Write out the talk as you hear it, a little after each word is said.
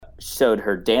showed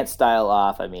her dance style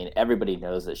off. I mean, everybody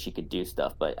knows that she could do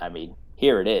stuff, but I mean,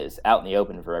 here it is out in the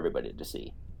open for everybody to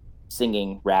see.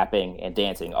 Singing, rapping, and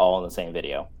dancing all in the same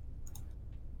video.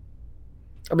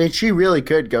 I mean, she really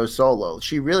could go solo.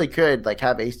 She really could like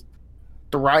have a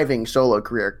thriving solo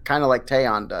career, kind of like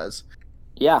Taeyeon does.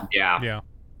 Yeah. Yeah.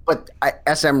 But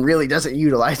SM really doesn't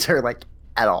utilize her like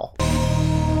at all.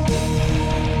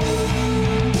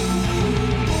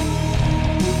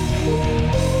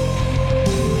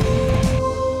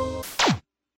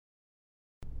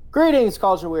 Greetings,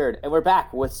 Culture Weird, and we're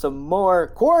back with some more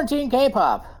quarantine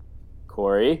K-pop.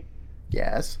 Corey.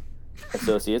 Yes.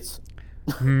 Associates.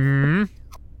 Hmm.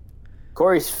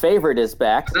 Corey's favorite is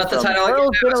back. Not the from title I Girls'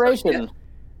 gave Generation.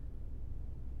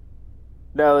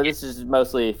 No, this is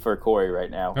mostly for Corey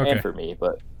right now, Okay. and for me,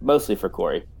 but mostly for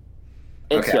Corey.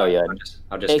 It's Okay, Hyoyeon,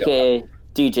 I'll just aka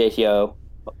DJ Hyo,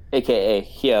 aka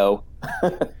Hyo.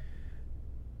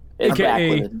 Is back AKA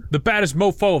with it. the baddest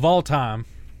mofo of all time.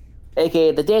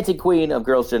 AKA the dancing queen of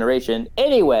Girls' Generation.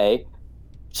 Anyway,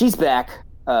 she's back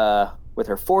with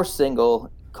her fourth single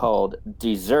called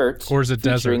Dessert. Or is it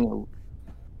Desert?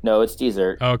 No, it's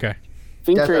Dessert. Oh, okay.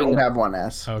 Desert Featuring will have one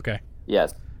S. Okay.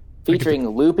 Yes. Featuring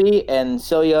Loopy and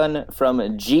Soyeon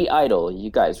from G Idol. You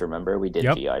guys remember we did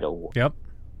Yep. G Idol Yep.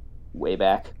 way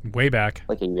back, Way back.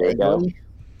 like a year ago.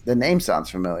 The name sounds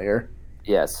familiar.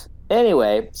 Yes.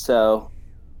 Anyway, so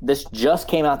this just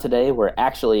came out today. We're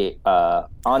actually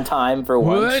on time for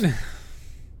once. What?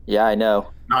 Yeah, I know.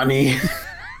 Nani.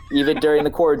 Even during the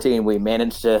quarantine, we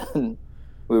managed to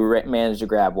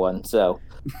grab one. So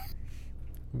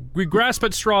We grasp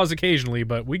at straws occasionally,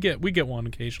 but we get one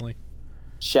occasionally.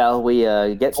 shall we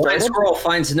get Blind started? squirrel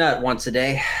finds nut once a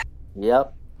day.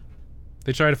 Yep.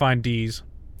 They try to find D's.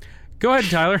 Go ahead,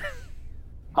 Tyler.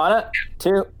 On it.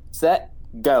 2, set,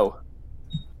 go.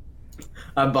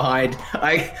 I'm behind.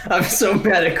 I'm so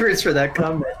mad at Chris for that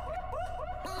comment.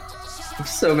 I'm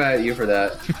so mad at you for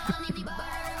that.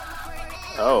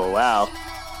 Oh, wow.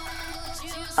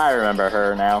 I remember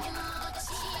her now.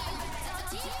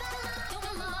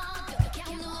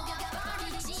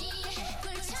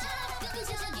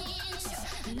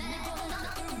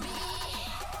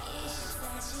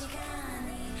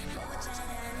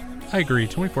 I agree.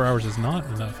 24 hours is not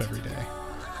enough every day.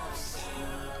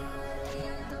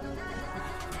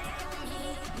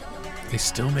 They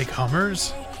still make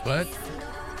Hummers? What?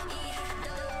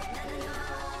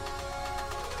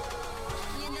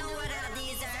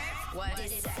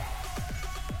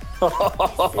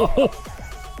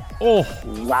 Oh,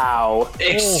 Wow.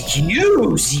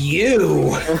 Excuse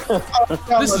you.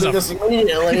 This is a- this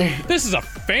immediately. this is a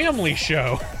family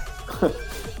show.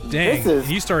 Dang,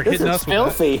 you start this hitting is us with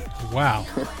that. filthy. Wow.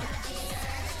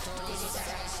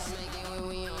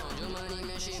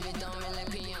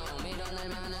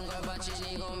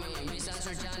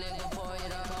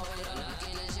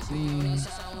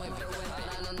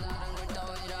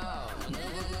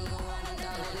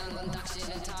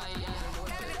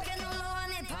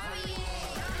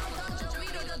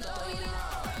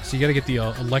 So you gotta get the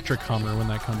electric Hummer when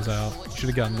that comes out. You should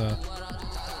have gotten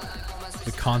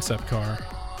the concept car.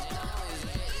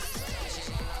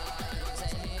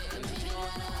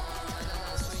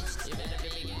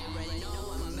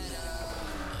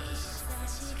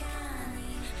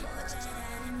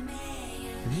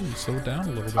 Slow it down a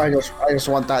little bit. I just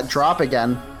want that drop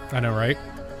again. I know, right?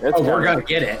 It's Oh, we're coming. gonna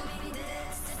get it.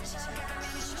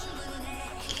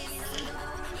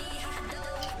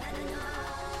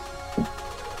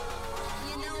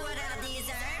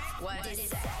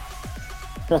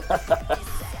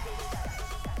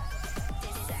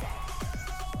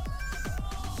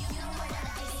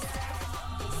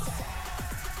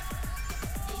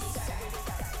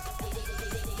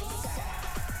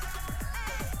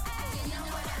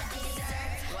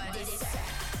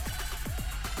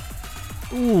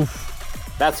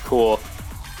 Oof. That's cool.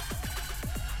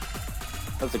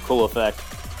 That's a cool effect.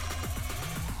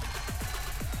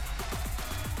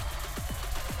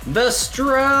 The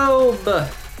strobe.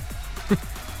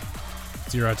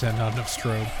 0 out of 10, not enough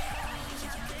strobe.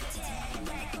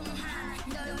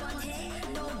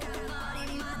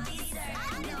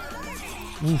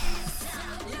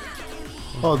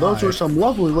 Oh, those were some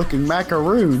lovely looking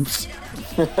macaroons.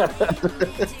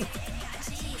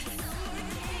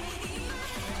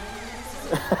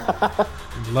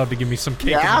 You'd love to give me some cake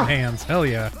in Yeah? your hands. Hell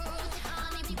yeah.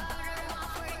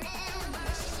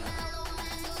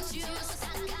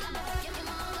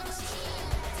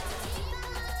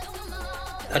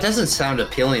 That doesn't sound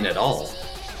appealing at all.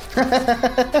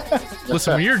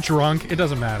 Listen, when you're drunk, it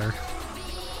doesn't matter.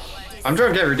 I'm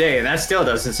drunk every day, and that still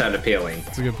doesn't sound appealing.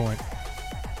 That's a good point.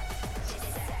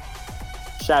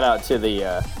 Shout out to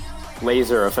the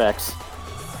laser effects.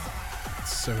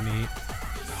 It's so neat.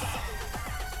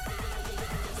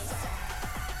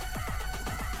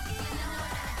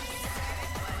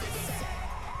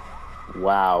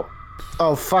 Wow.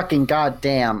 Oh, fucking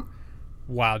goddamn.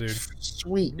 Wow, dude.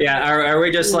 Sweet. Yeah, are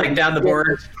we just like down the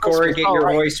board? Corey, get your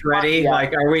voice ready. Yeah.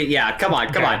 Like, are we? Yeah, come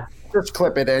on. Just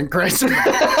clip it in, Chris.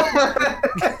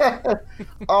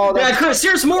 Oh, Yeah, that's Chris,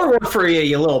 here's more work for you,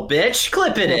 you little bitch.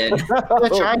 Clip it in.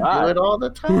 bitch, I God. do it all the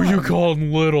time. Who are you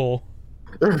calling little?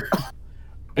 And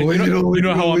you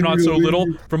know how I'm not so little?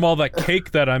 From all that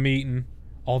cake that I'm eating.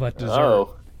 All that dessert.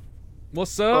 Oh.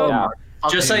 What's up? Yeah.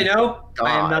 Just so you know,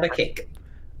 I am God. not a cake.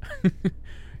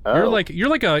 Oh. You're like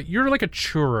a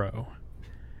churro.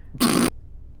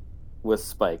 With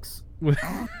spikes.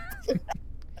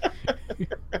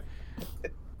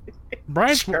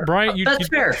 Brian, That's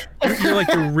fair. you're like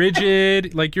you're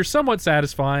rigid, like you're somewhat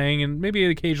satisfying and maybe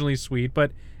occasionally sweet,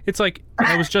 but it's like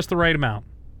that was just the right amount.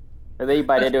 And then you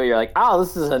bite into it, you're like, oh,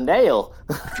 this is a nail.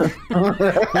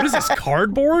 What is this,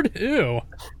 cardboard? Ew.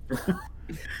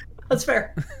 That's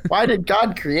fair. Why did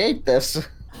God create this?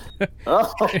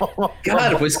 Oh.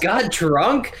 God, was God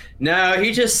drunk? No,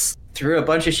 he just threw a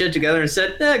bunch of shit together and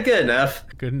said, good enough.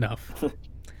 Good enough.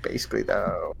 Basically,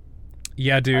 though.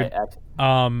 Yeah, dude.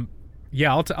 I-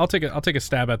 Yeah, I'll take a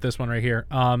stab at this one right here.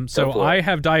 Go So for it. I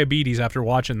have diabetes after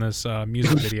watching this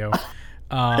music video.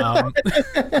 No,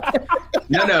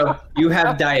 you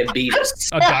have diabetes.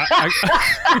 Diabetes.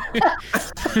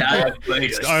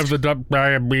 I have the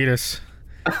diabetes.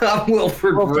 I'm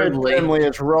Wilford Wilfred Brimley. Brimley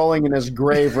is rolling in his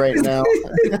grave right now.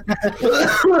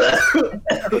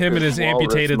 Him and his Walrus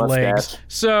amputated legs. mustache.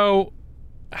 So,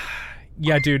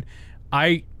 yeah, dude,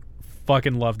 I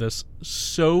fucking love this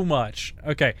so much.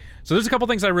 Okay, so there's a couple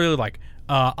things I really like.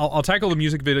 I'll tackle the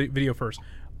music video first.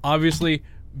 Obviously,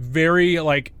 very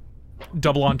like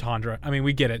double entendre. I mean,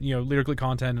 we get it, lyrically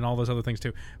content and all those other things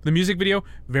too. The music video,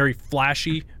 very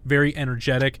flashy, very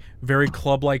energetic, very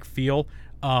club-like feel.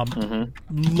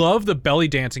 Love the belly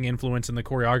dancing influence in the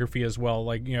choreography as well.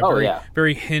 Like, very,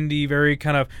 very Hindi, very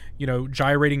kind of,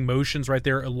 gyrating motions right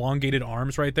there, elongated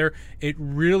arms right there. It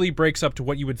really breaks up to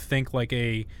what you would think like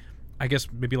I guess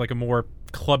maybe like a more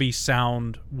clubby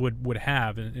sound would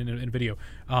have in a video.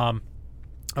 I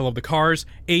love the cars.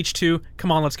 H2,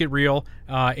 come on, let's get real.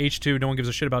 H2, no one gives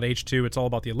a shit about H2. It's all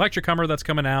about the electric Hummer that's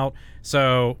coming out.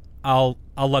 So I'll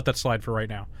let that slide for right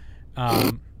now.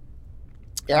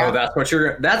 Yeah. Oh, that's what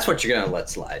you're gonna let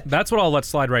slide. That's what I'll let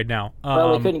slide right now.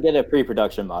 Well, we couldn't get a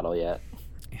pre-production model yet.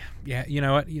 Yeah, you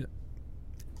know what?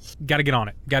 Gotta get on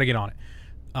it.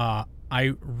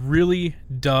 I really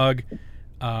dug.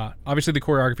 Obviously, the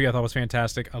choreography I thought was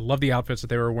fantastic. I love the outfits that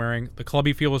they were wearing. The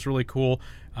clubby feel was really cool.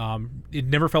 It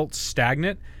never felt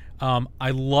stagnant. I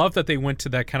love that they went to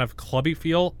that kind of clubby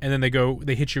feel, and then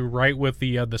they hit you right with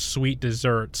the sweet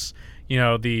desserts.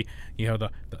 The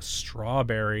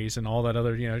strawberries and all that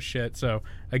other shit. So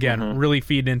again, really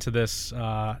feeding into this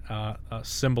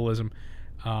symbolism.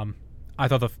 I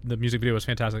thought the music video was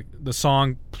fantastic. The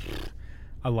song,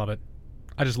 I love it.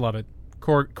 I just love it.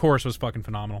 Chorus was fucking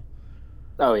phenomenal.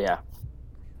 Oh yeah.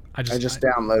 I just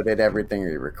downloaded everything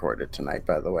we recorded tonight,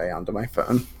 by the way, onto my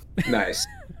phone. Nice.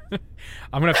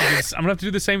 I'm gonna have to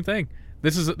do the same thing.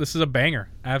 This is a banger.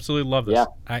 I absolutely love this. Yeah.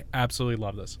 I absolutely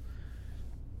love this.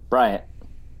 Bryant.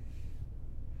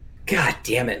 God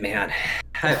damn it, man.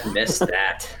 I've missed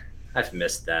that.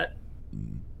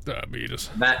 Diabetes.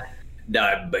 That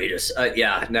diabetes.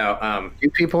 Yeah, no. Do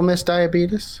people miss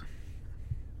diabetes?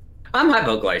 I'm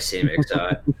hypoglycemic,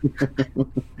 so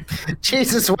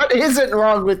Jesus, what isn't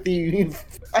wrong with you, you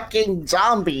fucking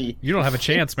zombie? You don't have a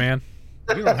chance, man.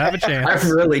 You don't have a I chance.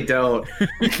 really don't.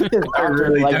 I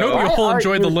really I hope don't. you'll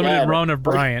enjoy the you limited dead? run of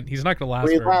Bryant. He's not gonna last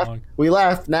very long. We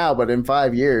laugh now, but in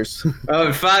 5 years. Oh,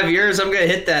 in 5 years, I'm gonna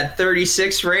hit that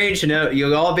 36 range, and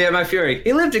you'll all be at my fury.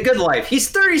 He lived a good life. He's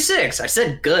 36. I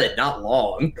said good, not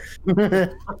long.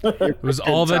 It was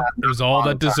all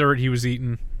that dessert he was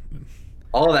eating.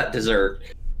 All that dessert.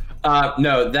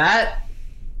 No, that.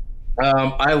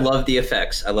 I love the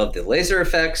effects. I love the laser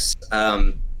effects.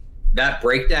 That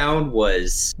breakdown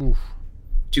was, Oof.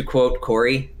 to quote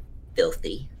Corey,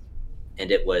 filthy,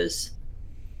 and it was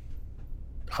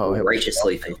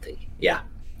righteously filthy. Yeah.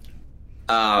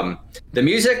 The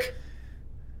music.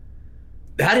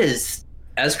 That is,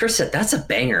 as Chris said, that's a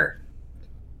banger.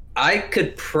 I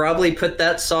could probably put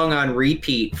that song on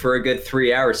repeat for a good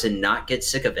 3 hours and not get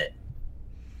sick of it.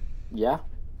 Yeah.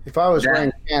 If I was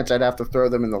wearing pants, I'd have to throw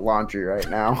them in the laundry right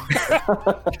now.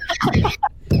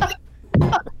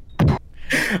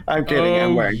 I'm kidding.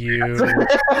 I'm wearing you.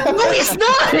 No, he's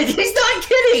not. He's not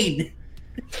kidding.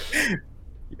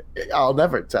 I'll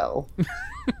never tell.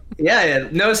 Yeah.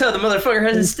 Notice how the motherfucker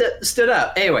hasn't stood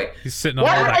up. Anyway. He's sitting on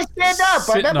Why all did that. I stand up? I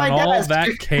Sitting met on my all desk.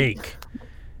 that cake.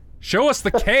 Show us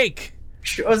the cake.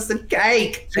 Show us the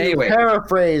cake. To Anyway.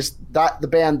 paraphrase the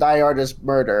band Die Artist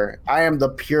Murder, I am the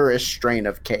purest strain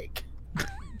of cake.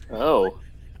 Oh,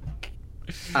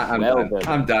 I'm Well done. done.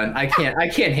 I'm done. I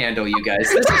can't handle you guys.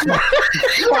 This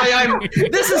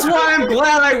is why I'm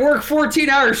glad I work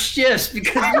 14-hour shifts,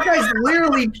 because you guys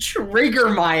literally trigger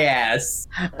my ass.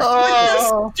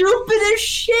 Oh, Stupidest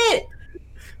shit.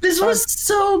 This was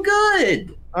so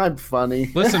good. I'm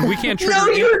funny. Listen, we can't trigger. No,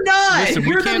 you're not. Listen,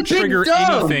 You're we the can't big trigger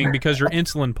dumb. anything because your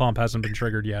insulin pump hasn't been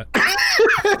triggered yet.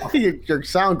 You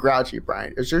sound grouchy,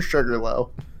 Brian. Is your sugar low?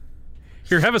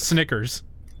 Here, have a Snickers.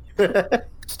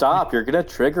 stop! You're gonna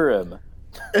trigger him.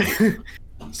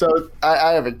 So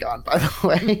I haven't gone, by the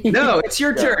way. No, it's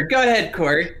your turn. Go ahead,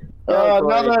 Corey. Now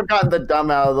that I've gotten the dumb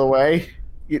out of the way,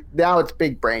 now it's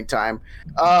big brain time.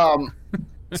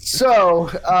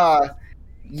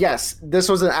 Yes, this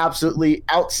was an absolutely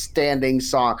outstanding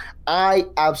song. I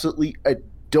absolutely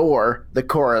adore the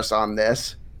chorus on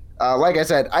this. Like I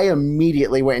said, I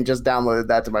immediately went and just downloaded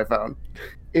that to my phone.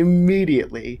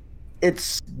 Immediately.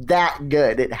 It's that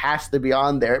good. It has to be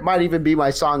on there. It might even be my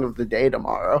song of the day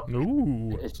tomorrow.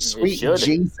 Ooh, It Sweet should.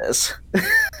 Jesus.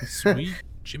 sweet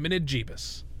Jiminy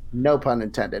Jeebus. No pun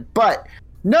intended. But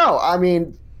no, I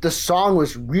mean, the song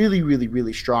was really, really,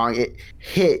 really strong. It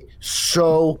hit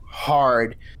so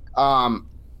hard.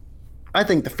 I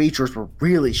think the features were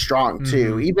really strong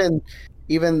too. Even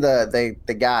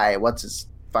the guy, what's his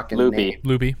fucking name?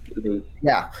 Loopy. Loopy.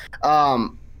 Yeah.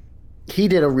 He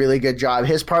did a really good job.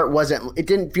 His part it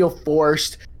didn't feel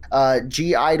forced.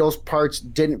 G Idol's parts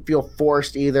didn't feel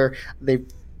forced either. They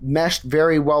meshed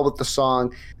very well with the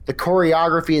song. The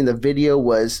choreography in the video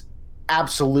was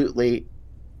absolutely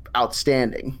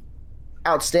outstanding.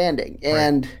 Outstanding.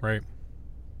 And Right.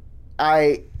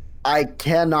 I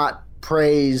cannot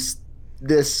praise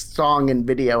this song and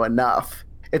video enough.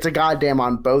 It's a goddamn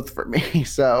on both for me.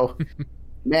 So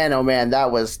man, oh man,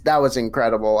 that was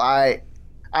incredible. I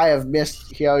have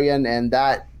missed Hyoyeon, and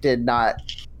that did not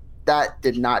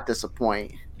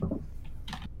disappoint.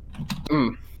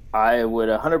 I would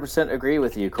 100% agree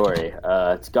with you, Corey.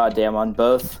 It's goddamn on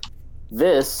both.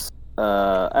 This,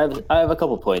 I have a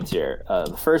couple points here.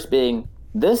 The first being,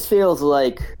 this feels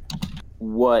like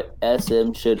what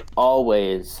SM should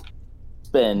always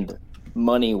spend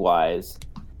money-wise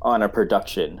on a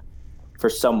production for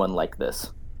someone like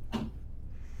this.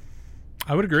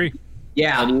 I would agree.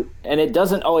 Yeah. And it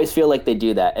doesn't always feel like they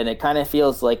do that. And it kind of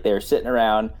feels like they're sitting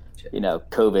around,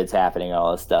 COVID's happening,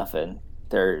 all this stuff, and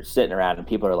they're sitting around and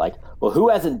people are like, well, who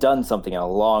hasn't done something in a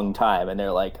long time? And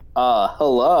they're like,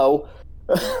 hello.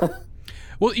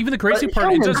 Well, even the crazy But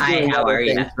part, it does. Hi, how are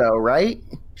you? things, though, right?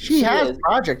 She has is.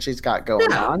 projects she's got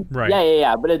going on. Right.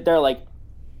 Yeah. But they're like,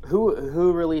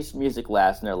 who released music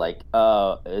last? And they're like,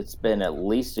 it's been at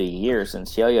least a year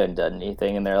since Hyoyeon done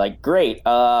anything. And they're like, great.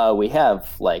 We have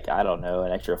I don't know,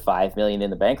 an extra $5 million in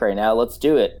the bank right now. Let's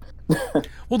do it.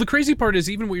 Well, the crazy part is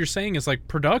even what you're saying is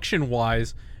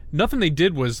production-wise, nothing they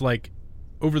did was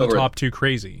over the top too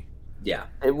crazy. Yeah.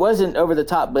 It wasn't over the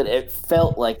top, but it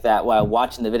felt like that while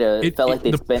watching the video. It felt like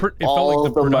they spent it all felt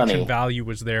like the the production money. value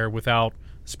was there without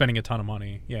spending a ton of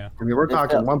money. Yeah. I mean, we're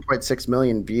talking felt- 1.6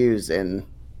 million views in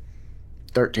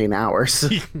 13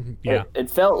 hours. Yeah. It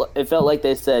felt like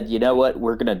they said, you know what,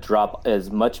 we're gonna drop as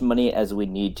much money as we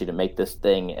need to make this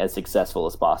thing as successful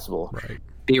as possible. Right.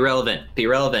 Be relevant. Be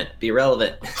relevant. Be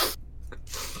relevant.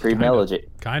 Pre-melody.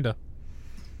 Kinda.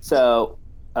 So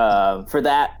for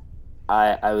that,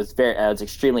 I was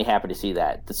extremely happy to see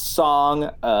that. The song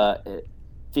it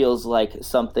feels like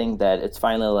something that it's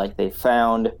finally like they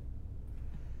found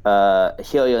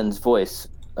Hyoyeon's voice,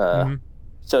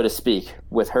 so to speak,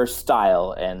 with her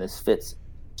style, and this fits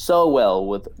so well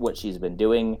with what she's been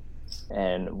doing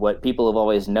and what people have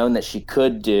always known that she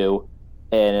could do.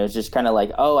 And it was just kind of like,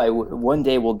 one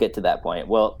day we'll get to that point.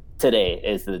 Well, today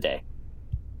is the day.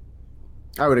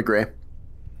 I would agree.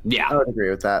 Yeah. I would agree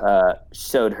with that.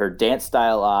 Showed her dance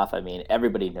style off. I mean,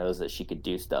 everybody knows that she could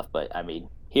do stuff, but I mean,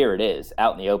 here it is,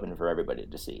 out in the open for everybody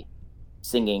to see.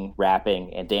 Singing,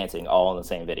 rapping, and dancing all in the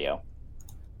same video.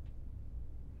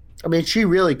 I mean, she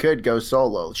really could go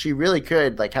solo. She really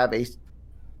could have a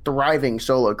thriving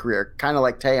solo career, kind of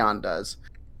like Taeyeon does.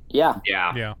 Yeah,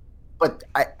 Yeah. Yeah. But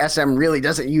SM really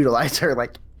doesn't utilize her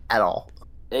at all.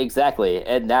 exactly.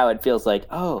 And now it feels like,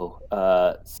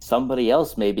 somebody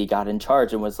else maybe got in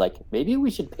charge and was like, maybe we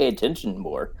should pay attention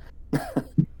more.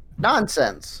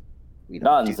 Nonsense. We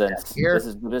don't do that Nonsense. here. This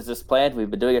is the business plan. We've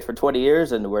been doing it for 20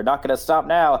 years, and we're not going to stop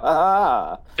now. Ha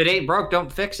ha. If it ain't broke,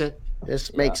 don't fix it.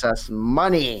 This makes us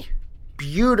money.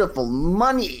 Beautiful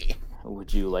money.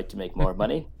 Would you like to make more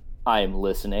money? I'm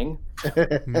listening.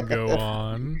 Go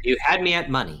on. You had me at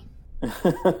money.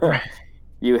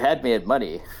 You had me at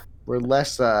money. We're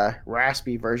less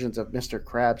raspy versions of Mr.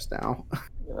 Krabs now.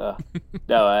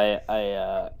 No,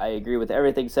 I agree with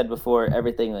everything said before.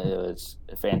 Everything was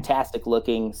fantastic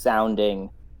looking, sounding.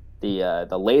 The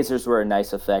lasers were a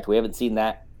nice effect. We haven't seen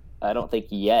that, I don't think,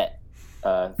 yet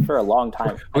for a long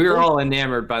time. We were all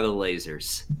enamored by the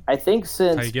lasers. I think How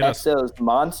since you get us? Exo's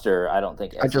Monster, I don't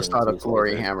think. I just Exo thought of used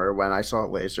Glory lasers. Hammer when I saw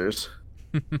lasers.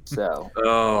 So,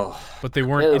 Oh, But they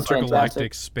weren't It was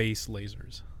intergalactic fantastic. space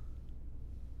lasers.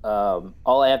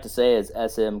 all I have to say is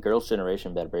SM Girls'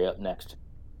 Generation better be up next.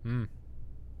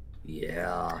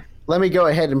 yeah. Let me go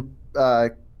ahead and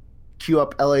queue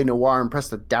up LA Noir and press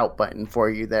the doubt button for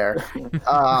you there.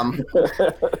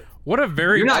 What a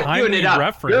very You're not doing timely it up.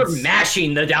 reference. You're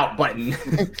mashing the doubt button.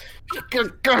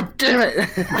 God damn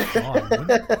on,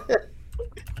 it.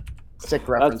 Sick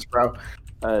reference, bro.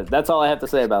 That's all I have to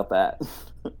say about that.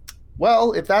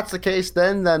 Well, if that's the case,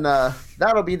 then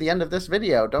that'll be the end of this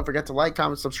video. Don't forget to like,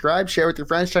 comment, subscribe, share with your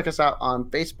friends. Check us out on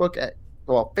Facebook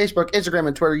Facebook, Instagram,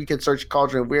 and Twitter. You can search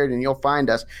Cauldron of Weird and you'll find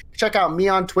us. Check out me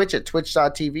on Twitch at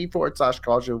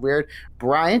twitch.tv/Cauldron of Weird.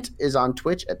 Bryant is on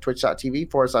Twitch at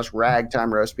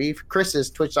twitch.tv/Ragtime Roast Beef. Chris is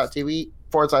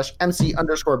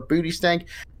twitch.tv/MC_Booty Stank.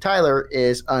 Tyler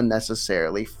is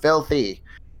Unnecessarily Filthy.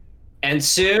 And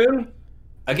soon,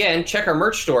 again, check our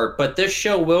merch store. But this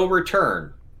show will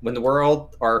return when the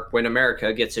world, or when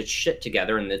America, gets its shit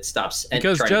together and it stops.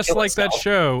 Because trying to just kill like that itself.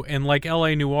 show and like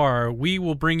LA Noir, we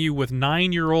will bring you with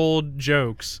 9-year-old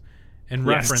jokes and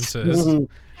Yes. references.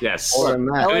 Yes. More than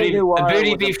that. LA The Noir Booty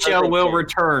was a Beef Show perfect will game.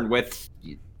 return with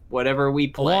whatever we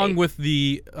play. Along with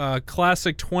the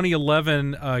classic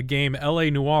 2011 game LA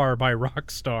Noir by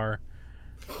Rockstar.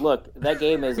 Look, that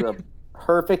game is a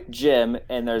perfect gym,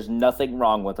 and there's nothing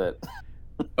wrong with it.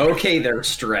 Okay there,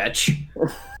 Stretch.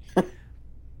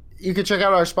 You can check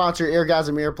out our sponsor,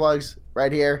 Eargasm Earplugs,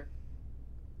 right here.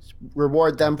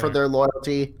 Reward them for their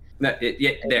loyalty. No,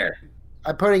 there.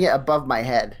 I'm putting it above my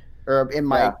head, or in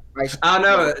my. Yeah. my Oh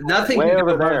no, nothing Way to do over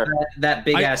about there. that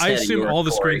big ass I head. of assume yours, all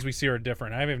the Corey. screens we see are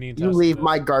different. I haven't even You tested leave this.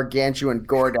 my gargantuan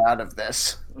gourd out of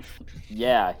this.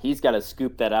 Yeah, he's got to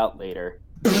scoop that out later.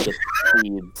 Get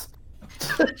seeds.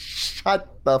 Shut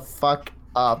the fuck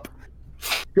up.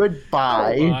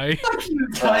 Goodbye. Bye.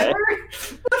 Tyler?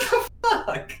 What the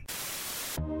fuck?